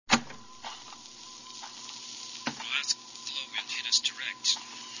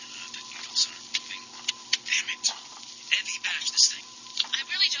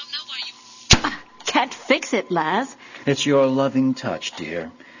fix it, Laz. It's your loving touch,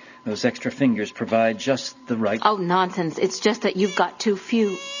 dear. Those extra fingers provide just the right... Oh, nonsense. It's just that you've got too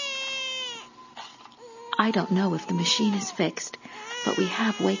few. I don't know if the machine is fixed, but we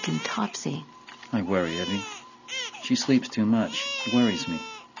have wakened Topsy. I worry, Evie. She sleeps too much. It worries me.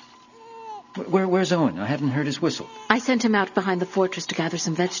 Where's Owen? I haven't heard his whistle. I sent him out behind the fortress to gather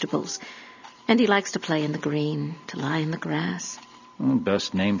some vegetables. And he likes to play in the green, to lie in the grass. Well,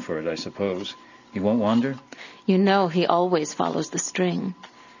 best name for it, I suppose. He won't wander? You know he always follows the string.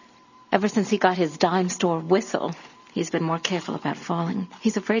 Ever since he got his dime store whistle, he's been more careful about falling.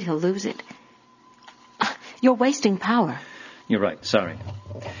 He's afraid he'll lose it. You're wasting power. You're right, sorry.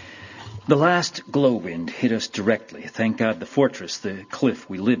 The last glow wind hit us directly. Thank God the fortress, the cliff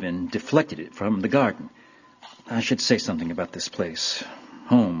we live in, deflected it from the garden. I should say something about this place.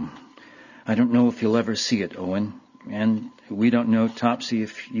 Home. I don't know if you'll ever see it, Owen. And we don't know, Topsy,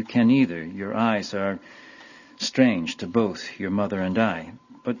 if you can either. Your eyes are strange to both your mother and I.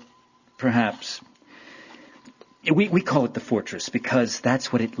 But perhaps... We call it the fortress because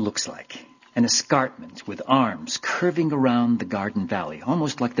that's what it looks like. An escarpment with arms curving around the garden valley,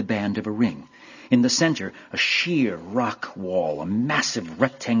 almost like the band of a ring. In the center, a sheer rock wall, a massive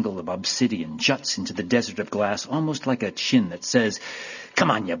rectangle of obsidian juts into the desert of glass, almost like a chin that says, "Come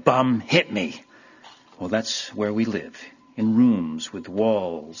on, you bum, hit me." Well, that's where we live, in rooms with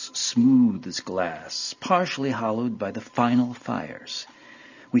walls smooth as glass, partially hollowed by the final fires.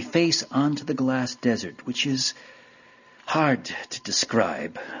 We face onto the glass desert, which is hard to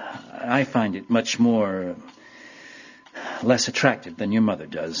describe. I find it much less attractive than your mother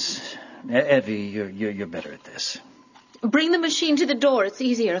does. Evie, you're better at this. Bring the machine to the door. It's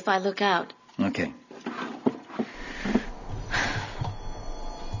easier if I look out. Okay.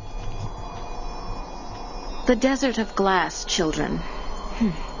 The desert of glass, children,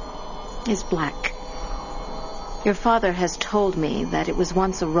 is black. Your father has told me that it was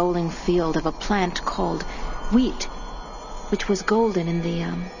once a rolling field of a plant called wheat, which was golden in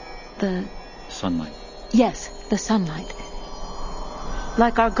the sunlight. Yes, the sunlight.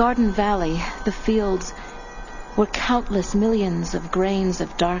 Like our garden valley, the fields were countless millions of grains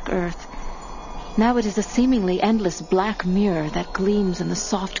of dark earth. Now it is a seemingly endless black mirror that gleams in the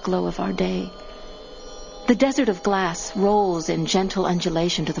soft glow of our day. The desert of glass rolls in gentle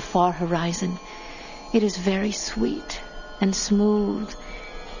undulation to the far horizon. It is very sweet and smooth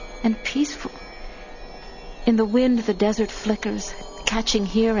and peaceful. In the wind, the desert flickers, catching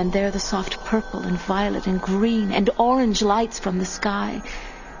here and there the soft purple and violet and green and orange lights from the sky.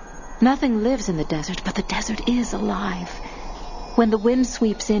 Nothing lives in the desert, but the desert is alive. When the wind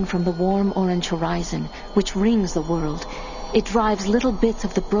sweeps in from the warm orange horizon, which rings the world, it drives little bits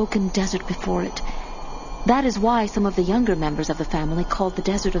of the broken desert before it. That is why some of the younger members of the family called the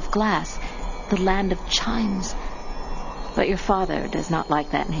desert of glass the land of chimes. But your father does not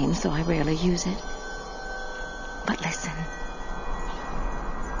like that name, so I rarely use it. But listen.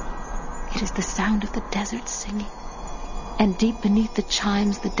 It is the sound of the desert singing. And deep beneath the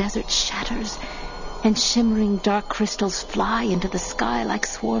chimes, the desert shatters, and shimmering dark crystals fly into the sky like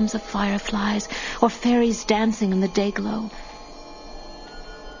swarms of fireflies or fairies dancing in the day glow.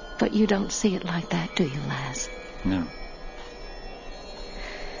 But you don't see it like that, do you, Laz? No.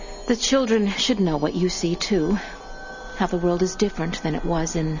 The children should know what you see, too. How the world is different than it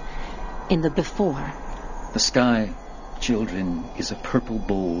was in the before. The sky, children, is a purple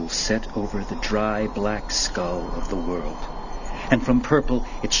bowl set over the dry black skull of the world. And from purple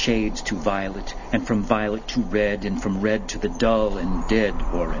it shades to violet, and from violet to red, and from red to the dull and dead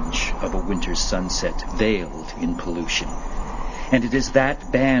orange of a winter's sunset veiled in pollution. And it is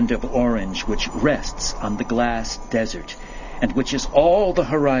that band of orange which rests on the glass desert, and which is all the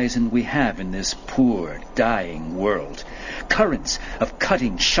horizon we have in this poor, dying world. Currents of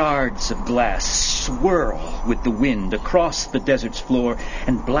cutting shards of glass swirl with the wind across the desert's floor,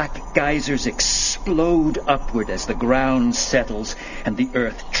 and black geysers explode upward as the ground settles and the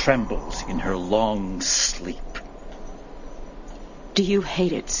earth trembles in her long sleep. Do you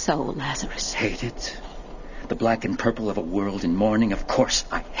hate it so, Lazarus? Hate it? The black and purple of a world in mourning? Of course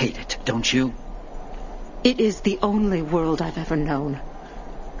I hate it, don't you? It is the only world I've ever known.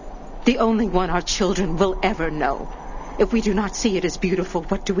 The only one our children will ever know. If we do not see it as beautiful,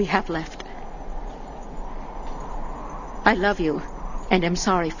 what do we have left? I love you and am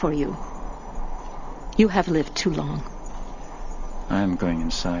sorry for you. You have lived too long. I'm going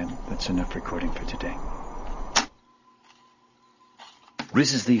inside. That's enough recording for today.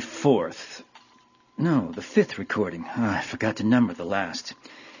 This is the fifth recording. I forgot to number the last.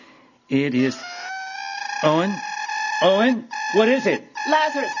 It is... Owen? What is it?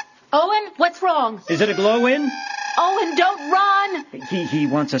 Lazarus, Owen, what's wrong? Is it a glow-in? Owen, don't run! He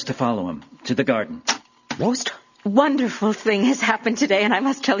wants us to follow him to the garden. Most wonderful thing has happened today, and I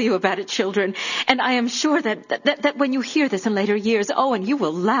must tell you about it, children. And I am sure that when you hear this in later years, Owen, you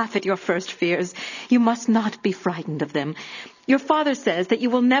will laugh at your first fears. You must not be frightened of them. Your father says that you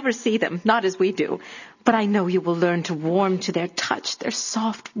will never see them, not as we do. But I know you will learn to warm to their touch, their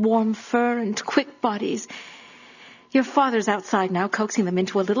soft, warm fur and quick bodies. Your father's outside now, coaxing them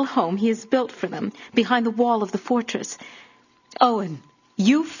into a little home he has built for them, behind the wall of the fortress. Owen,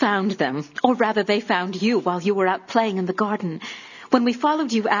 you found them, or rather they found you while you were out playing in the garden. When we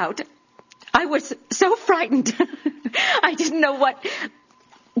followed you out, I was so frightened. I didn't know what...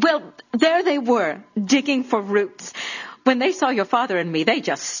 Well, there they were, digging for roots. When they saw your father and me, they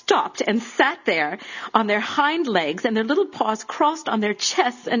just stopped and sat there on their hind legs and their little paws crossed on their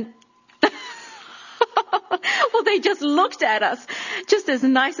chests and... Well, they just looked at us, just as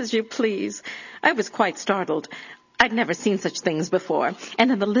nice as you please. I was quite startled. I'd never seen such things before. And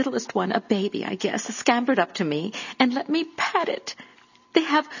then the littlest one, a baby, I guess, scampered up to me and let me pat it. They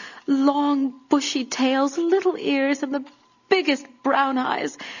have long, bushy tails, little ears, and the biggest brown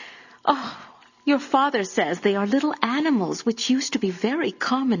eyes. Oh, your father says they are little animals, which used to be very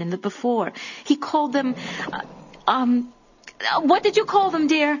common in the before. He called them, what did you call them,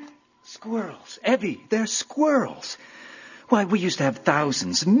 dear? Squirrels. Evie, they're squirrels. Why, we used to have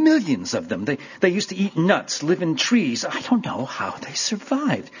thousands, millions of them. They used to eat nuts, live in trees. I don't know how they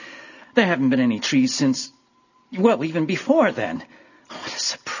survived. There haven't been any trees since, well, even before then. What a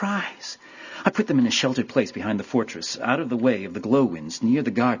surprise. I put them in a sheltered place behind the fortress, out of the way of the glowwinds, near the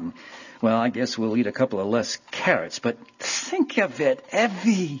garden. Well, I guess we'll eat a couple of less carrots, but think of it,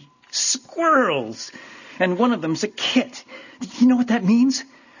 Evie. Squirrels. And one of them's a kit. You know what that means?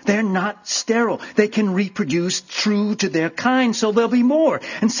 They're not sterile. They can reproduce true to their kind, so there'll be more.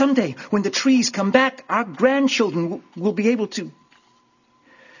 And someday, when the trees come back, our grandchildren will be able to...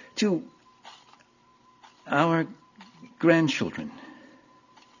 Our grandchildren.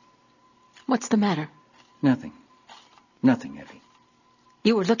 What's the matter? Nothing. Nothing, Evie.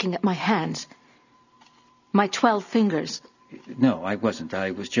 You were looking at my hands. My 12 fingers. No, I wasn't.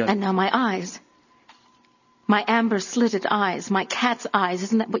 I was just... And now my eyes. My amber-slitted eyes, my cat's eyes,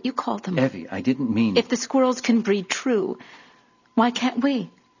 isn't that what you called them? Evie, I didn't mean... If the squirrels can breed true, why can't we?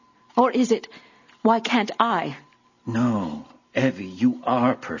 Or is it, why can't I? No, Evie, you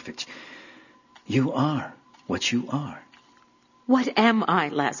are perfect. You are what you are. What am I,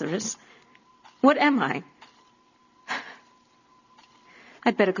 Lazarus? What am I?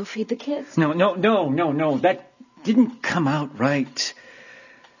 I'd better go feed the kids. No. That didn't come out right.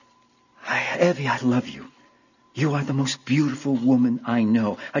 Evie, I love you. You are the most beautiful woman I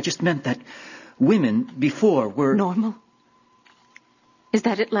know. I just meant that women before were... Normal? Is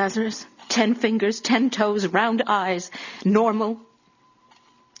that it, Lazarus? 10 fingers, 10 toes, round eyes. Normal?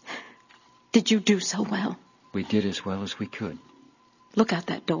 Did you do so well? We did as well as we could. Look out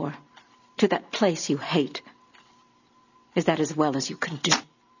that door. To that place you hate. Is that as well as you can do?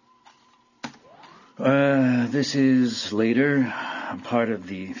 This is later, part of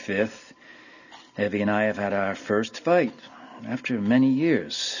the 5th. Evie and I have had our first fight. After many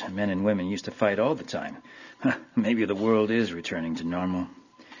years, men and women used to fight all the time. Maybe the world is returning to normal.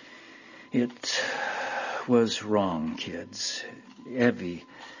 It was wrong, kids. Evie,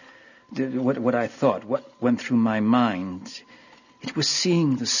 what I thought, what went through my mind, it was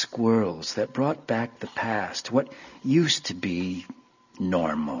seeing the squirrels that brought back the past, what used to be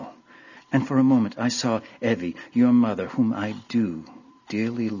normal. And for a moment I saw Evie, your mother, whom I do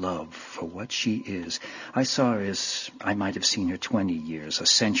dearly love for what she is. I saw her as I might have seen her 20 years, a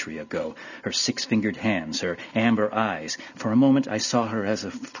century ago. Her 6-fingered hands, her amber eyes. For a moment I saw her as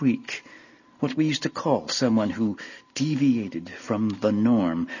a freak, what we used to call someone who deviated from the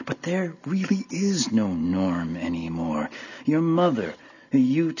norm. But there really is no norm anymore. Your mother,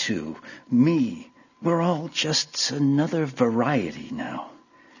 you two, me, we're all just another variety now.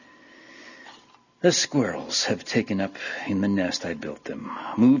 The squirrels have taken up in the nest I built them,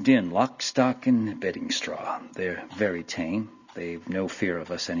 moved in lock, stock, and bedding straw. They're very tame. They've no fear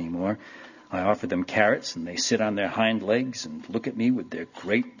of us anymore. I offer them carrots, and they sit on their hind legs and look at me with their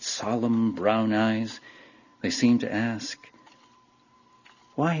great, solemn brown eyes. They seem to ask,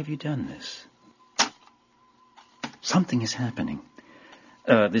 "Why have you done this?" Something is happening.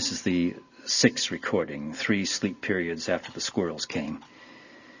 This is the 6th recording, 3 sleep periods after the squirrels came.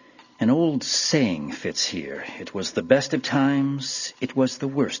 An old saying fits here. It was the best of times, it was the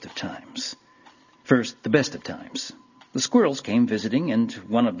worst of times. First, the best of times. The squirrels came visiting, and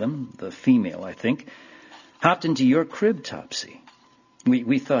one of them, the female, I think, hopped into your crib, Topsy.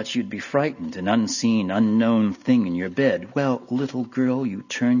 We thought you'd be frightened, an unseen, unknown thing in your bed. Well, little girl, you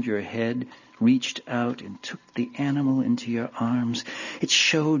turned your head, reached out, and took the animal into your arms. It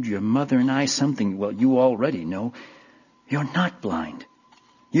showed your mother and I something, well, you already know. You're not blind.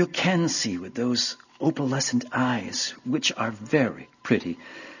 You can see with those opalescent eyes, which are very pretty,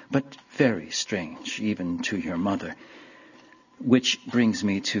 but very strange, even to your mother. Which brings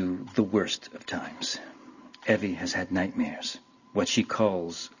me to the worst of times. Evie has had nightmares, what she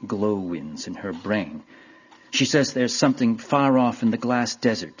calls glow winds in her brain. She says there's something far off in the glass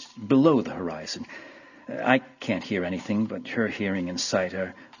desert, below the horizon. I can't hear anything, but her hearing and sight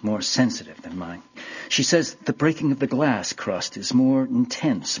are more sensitive than mine. She says the breaking of the glass crust is more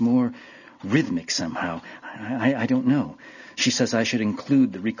intense, more rhythmic somehow. I don't know. She says I should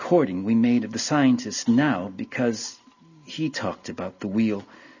include the recording we made of the scientist now because he talked about the wheel,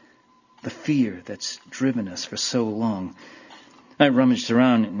 the fear that's driven us for so long. I rummaged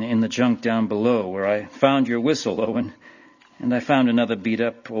around in the junk down below where I found your whistle, Owen, and I found another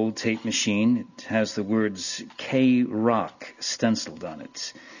beat-up old tape machine. It has the words K-Rock stenciled on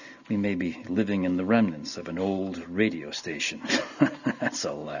it. We may be living in the remnants of an old radio station. That's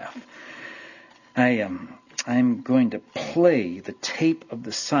a laugh. I'm going to play the tape of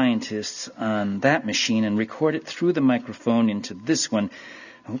the scientists on that machine and record it through the microphone into this one.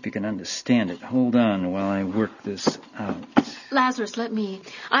 I hope you can understand it. Hold on while I work this out. Lazarus,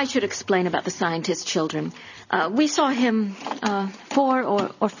 I should explain about the scientist children. We saw him 4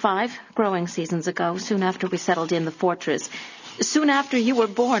 or 5 growing seasons ago, soon after we settled in the fortress. Soon after you were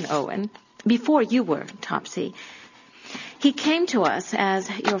born, Owen. Before you were, Topsy. He came to us as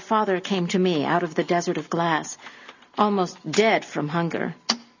your father came to me out of the desert of glass, almost dead from hunger.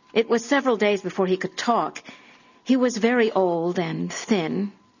 It was several days before he could talk. He was very old and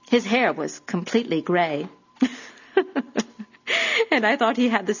thin. His hair was completely gray. And I thought he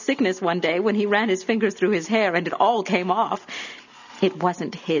had the sickness one day when he ran his fingers through his hair and it all came off. It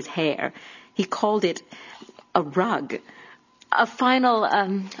wasn't his hair. He called it a rug. A final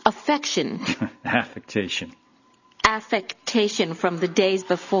affection. Affectation. Affectation from the days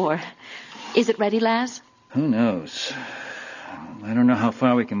before. Is it ready, Laz? Who knows? I don't know how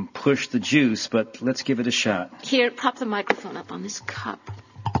far we can push the juice, but let's give it a shot. Here, prop the microphone up on this cup.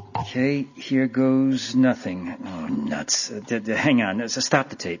 Okay, here goes nothing. Oh, nuts. Hang on. Stop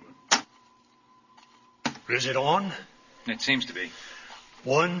the tape. Is it on? It seems to be.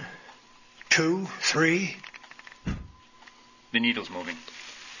 1, 2, 3. The needle's moving.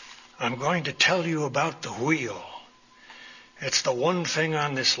 I'm going to tell you about the wheel. It's the one thing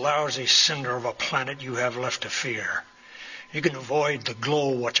on this lousy cinder of a planet you have left to fear. You can avoid the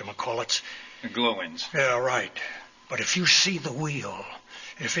glow whatchamacallits. The glow-ins. Yeah, right. But if you see the wheel,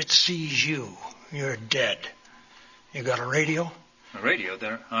 if it sees you, you're dead. You got a radio? A radio?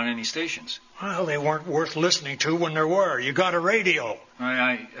 There aren't any stations. Well, they weren't worth listening to when there were. You got a radio. No,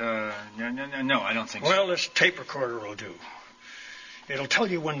 I don't think so. Well, this tape recorder will do. It'll tell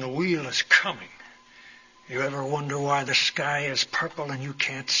you when the wheel is coming. You ever wonder why the sky is purple and you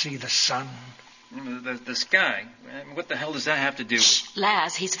can't see the sun? The sky? What the hell does that have to do with... Shh,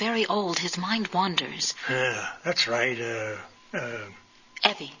 Laz, he's very old. His mind wanders. Yeah, that's right.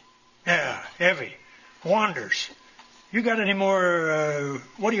 Evie. Yeah, Evie. Wanders. You got any more,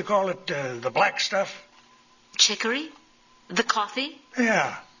 what do you call it, the black stuff? Chicory? The coffee?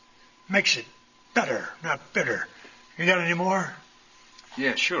 Yeah. Makes it better, not bitter. You got any more?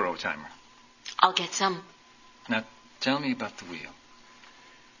 Yeah, sure, old-timer. I'll get some. Now, tell me about the wheel.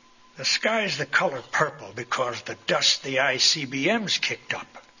 The sky's the color purple because the dust the ICBM's kicked up.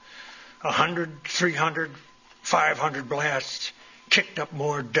 100, 300, 500 blasts kicked up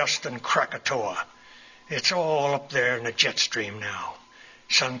more dust than Krakatoa. It's all up there in the jet stream now.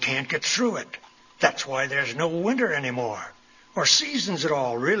 Sun can't get through it. That's why there's no winter anymore. Or seasons at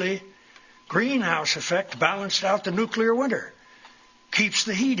all, really. Greenhouse effect balanced out the nuclear winter. Keeps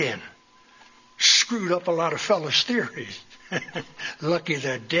the heat in. Screwed up a lot of fellas' theories. Lucky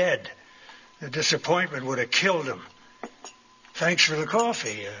they're dead. The disappointment would have killed them. Thanks for the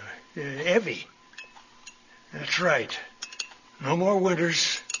coffee, Evie. That's right. No more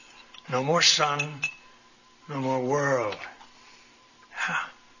winters, no more sun, no more world.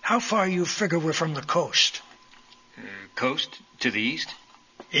 How far you figure we're from the coast? Coast? To the east?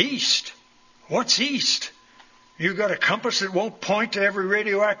 East? What's east? You got a compass that won't point to every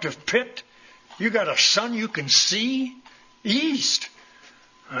radioactive pit? You got a sun you can see? East?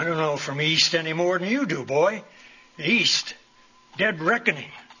 I don't know from east any more than you do, boy. East. Dead reckoning.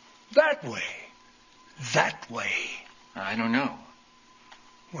 That way. That way. I don't know.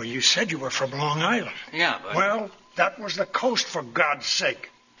 Well, you said you were from Long Island. Yeah, but... Well, That was the coast, for God's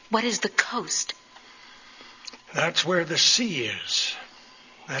sake. What is the coast? That's where the sea is.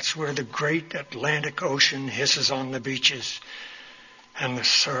 That's where the great Atlantic Ocean hisses on the beaches, and the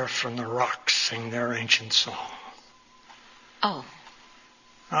surf and the rocks sing their ancient song. Oh.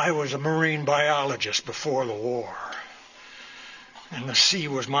 I was a marine biologist before the war, and the sea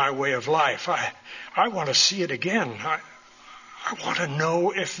was my way of life. I want to see it again. I want to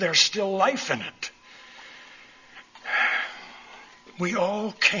know if there's still life in it. We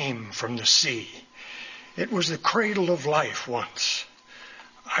all came from the sea. It was the cradle of life once.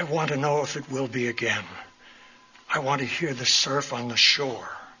 I want to know if it will be again. I want to hear the surf on the shore.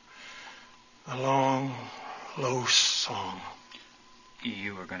 The long, low song.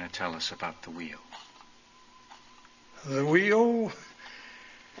 You were going to tell us about the wheel. The wheel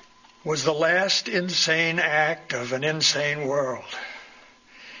was the last insane act of an insane world.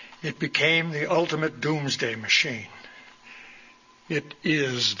 It became the ultimate doomsday machine. It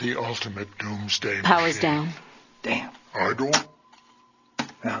is the ultimate doomsday machine. Power's down. Damn. I don't...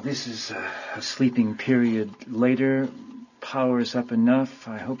 Now, this is a sleeping period later. Power's up enough.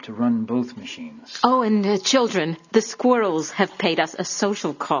 I hope to run both machines. Oh, and children, the squirrels have paid us a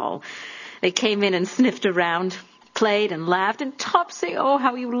social call. They came in and sniffed around, played and laughed, and Topsy, oh,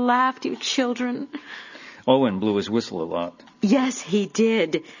 how you laughed, you children. Owen blew his whistle a lot. Yes, he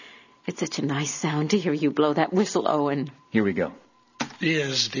did. It's such a nice sound to hear you blow that whistle, Owen. Here we go.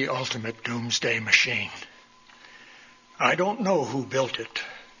 Is the ultimate doomsday machine. I don't know who built it,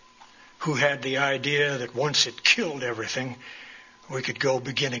 who had the idea that once it killed everything, we could go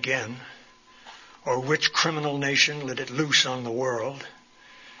begin again, or which criminal nation let it loose on the world.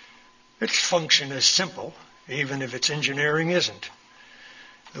 Its function is simple, even if its engineering isn't.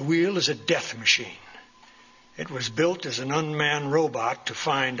 The wheel is a death machine. It was built as an unmanned robot to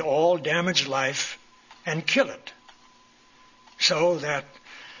find all damaged life and kill it. So that,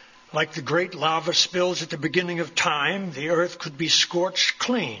 like the great lava spills at the beginning of time, the earth could be scorched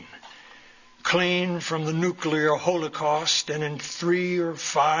clean from the nuclear holocaust, and in 3 or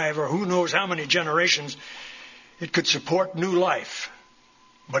 5 or who knows how many generations, it could support new life.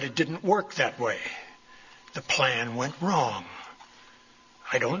 But it didn't work that way. The plan went wrong.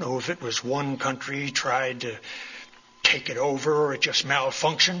 I don't know if it was one country tried to take it over or it just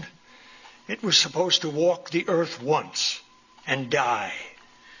malfunctioned. It was supposed to walk the earth once and die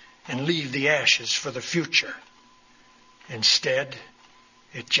and leave the ashes for the future. Instead,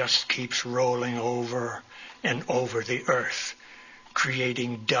 it just keeps rolling over and over the earth,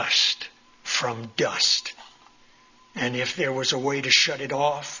 creating dust from dust. And if there was a way to shut it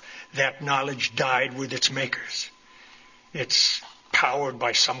off, that knowledge died with its makers. It's powered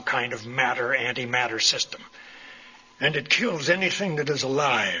by some kind of matter-antimatter system. And it kills anything that is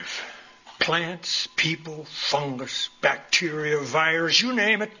alive. Plants, people, fungus, bacteria, virus, you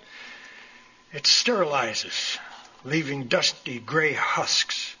name it. It sterilizes, leaving dusty gray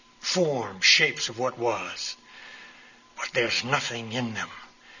husks, forms, shapes of what was. But there's nothing in them.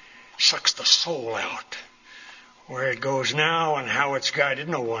 Sucks the soul out. Where it goes now and how it's guided,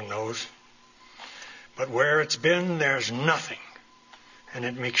 no one knows. But where it's been, there's nothing. And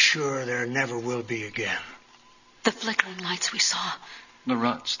it makes sure there never will be again. The flickering lights we saw. The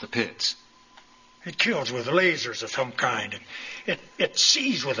ruts, the pits. It kills with lasers of some kind. And it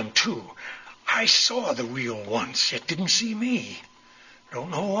sees with them, too. I saw the wheel once. It didn't see me.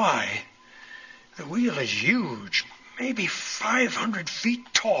 Don't know why. The wheel is huge, maybe 500 feet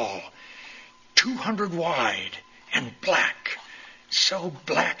tall, 200 wide, and black. So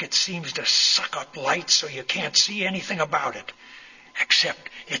black it seems to suck up light so you can't see anything about it, except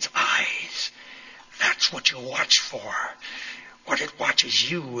its eyes. That's what you watch for. What it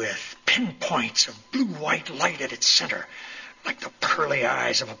watches you with, pinpoints of blue-white light at its center, like the pearly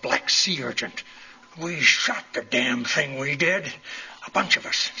eyes of a black sea urchin. We shot the damn thing, we did. A bunch of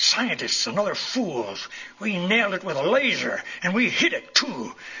us, scientists and other fools. We nailed it with a laser, and we hit it,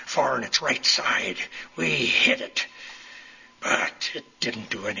 too, far on its right side. We hit it. But it didn't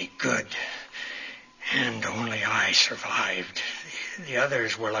do any good. And only I survived. The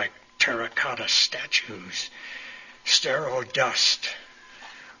others were like terracotta statues. Sterile dust.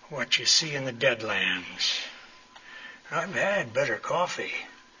 What you see in the Deadlands. I've had better coffee.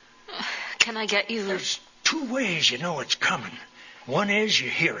 Can I get you? There's 2 ways you know it's coming. One is you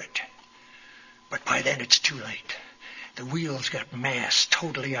hear it. But by then it's too late. The wheel's got mass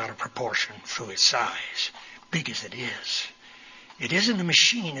totally out of proportion through its size, big as it is. It isn't a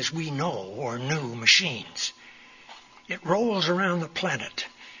machine as we know or knew machines. It rolls around the planet,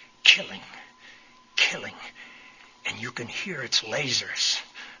 killing, and you can hear its lasers,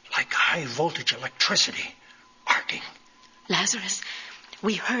 like high-voltage electricity, arcing talking. Lazarus,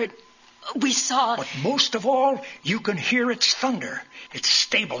 we heard, we saw... But most of all, you can hear its thunder, its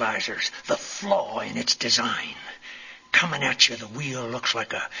stabilizers, the flaw in its design. Coming at you, the wheel looks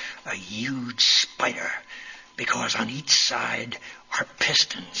like a huge spider, because on each side are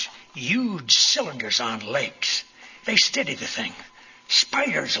pistons, huge cylinders on legs. They steady the thing.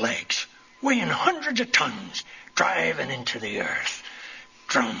 Spider's legs, weighing hundreds of tons, driving into the earth.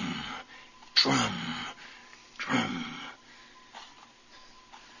 Drum, drum, drum.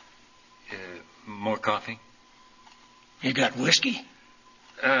 More coffee? You got whiskey?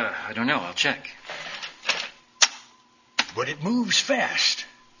 I don't know. I'll check. But it moves fast.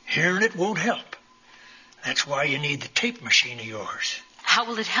 Hearing it won't help. That's why you need the tape machine of yours. How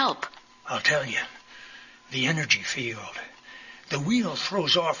will it help? I'll tell you. The energy field. The wheel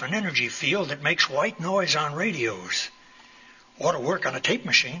throws off an energy field that makes white noise on radios. Ought to work on a tape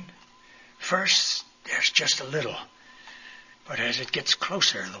machine. First, there's just a little. But as it gets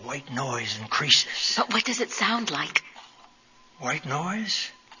closer, the white noise increases. But what does it sound like? White noise?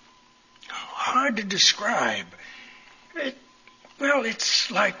 Hard to describe.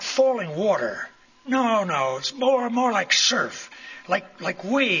 It's like falling water. No, it's more like surf. Like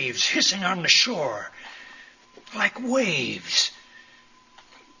waves hissing on the shore. Like waves.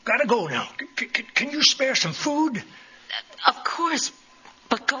 Gotta go now. Can you spare some food? Of course,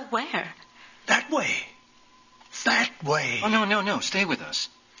 but go where? That way. That way. Oh, no. Stay with us.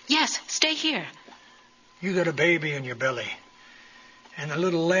 Yes, stay here. You got a baby in your belly. And a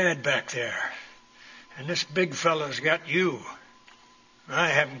little lad back there. And this big fella's got you. I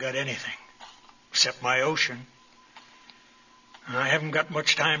haven't got anything. Except my ocean. And I haven't got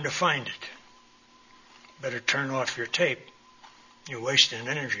much time to find it. Better turn off your tape. You're wasting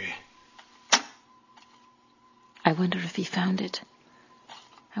energy. I wonder if he found it.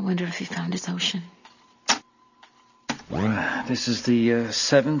 I wonder if he found his ocean. This is the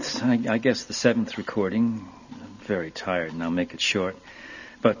seventh, I guess the seventh recording. I'm very tired, and I'll make it short.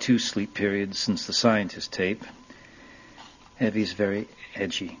 About 2 sleep periods since the scientist tape. Evie's very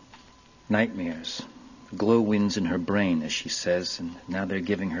edgy. Nightmares. Glow winds in her brain, as she says, and now they're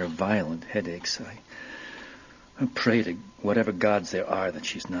giving her violent headaches. I pray to whatever gods there are that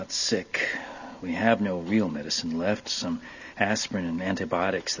she's not sick. We have no real medicine left, some aspirin and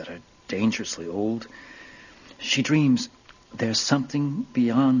antibiotics that are dangerously old. She dreams there's something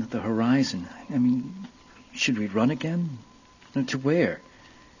beyond the horizon. I mean, should we run again? To where?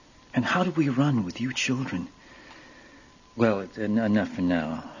 And how do we run with you children? Well, enough for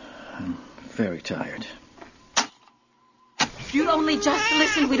now. I'm very tired. If you'd only just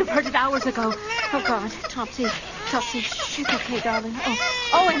listened, we'd have heard it hours ago. Oh, God. Topsy. Shh, okay, darling. Oh,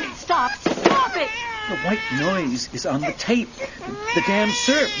 Owen, stop it. The white noise is on the tape. The damn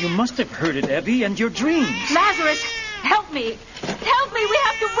surf. You must have heard it, Evie, and your dreams. Lazarus, help me. Help me. We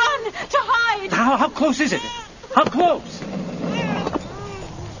have to run, to hide. How close is it? How close?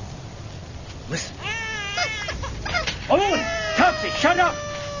 Listen. Owen! Topsy, shut up!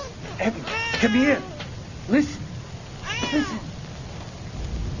 Evie, come here. Listen.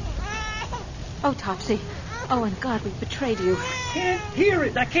 Oh, Topsy. Owen, God, we've betrayed you. I can't hear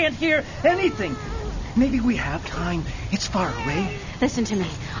it. I can't hear anything. Maybe we have time. It's far away. Listen to me.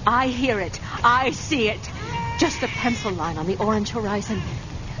 I hear it. I see it. Just the pencil line on the orange horizon.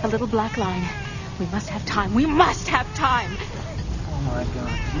 A little black line. We must have time. We must have time. Oh, my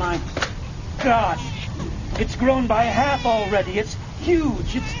God. My God. It's grown by half already. It's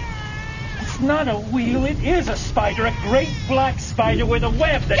huge. It's not a wheel. It is a spider. A great black spider with a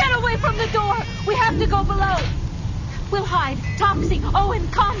web that... Get away from the door. We have to go below. We'll hide. Topsy, Owen,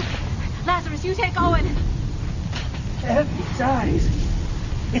 come. Lazarus, you take Owen. Effie's eyes.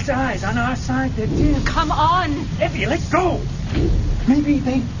 Its eyes on our side, they're dim. Come on. Effie, let go. Maybe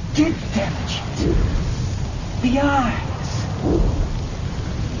they did damage it. The eyes.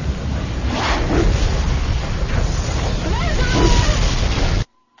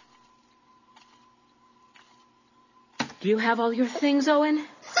 Do you have all your things, Owen?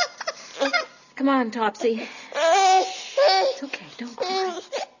 Come on, Topsy. It's okay, don't cry.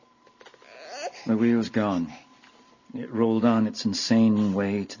 The wheel's gone. It rolled on its insane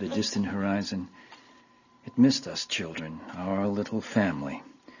way to the distant horizon. It missed us children, our little family.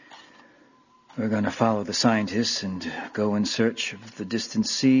 We're going to follow the scientists and go in search of the distant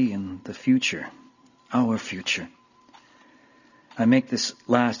sea and the future. Our future. I make this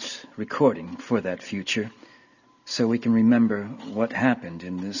last recording for that future, so we can remember what happened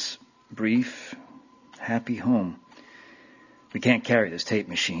in this brief, happy home. We can't carry this tape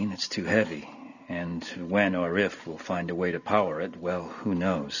machine. It's too heavy. And when or if we'll find a way to power it, well, who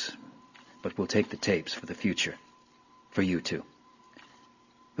knows. But we'll take the tapes for the future. For you, too.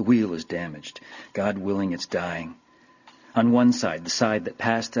 The wheel is damaged. God willing, it's dying. On one side, the side that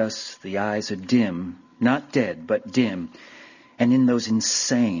passed us, the eyes are dim, not dead, but dim. And in those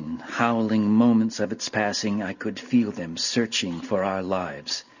insane, howling moments of its passing, I could feel them searching for our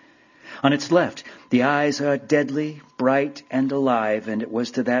lives. On its left, the eyes are deadly, bright, and alive, and it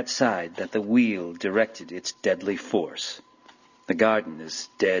was to that side that the wheel directed its deadly force. The garden is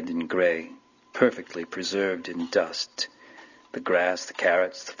dead and gray, perfectly preserved in dust. The grass, the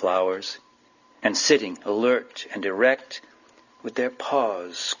carrots, the flowers, and sitting alert and erect, with their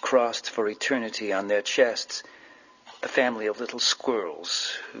paws crossed for eternity on their chests, the family of little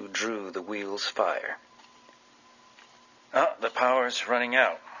squirrels who drew the wheel's fire. The power's running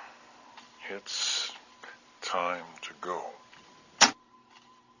out. It's time to go.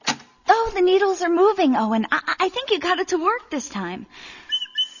 Oh, the needles are moving, Owen. I think you got it to work this time.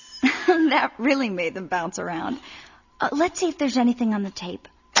 That really made them bounce around. Let's see if there's anything on the tape.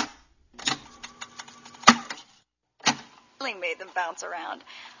 Really made them bounce around.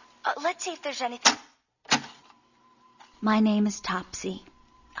 Let's see if there's anything. My name is Topsy.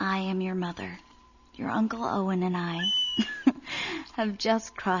 I am your mother. Your Uncle Owen and I have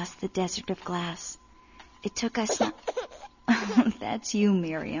just crossed the desert of glass. It took us... That's you,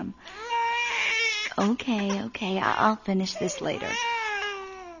 Miriam. Okay, I'll finish this later.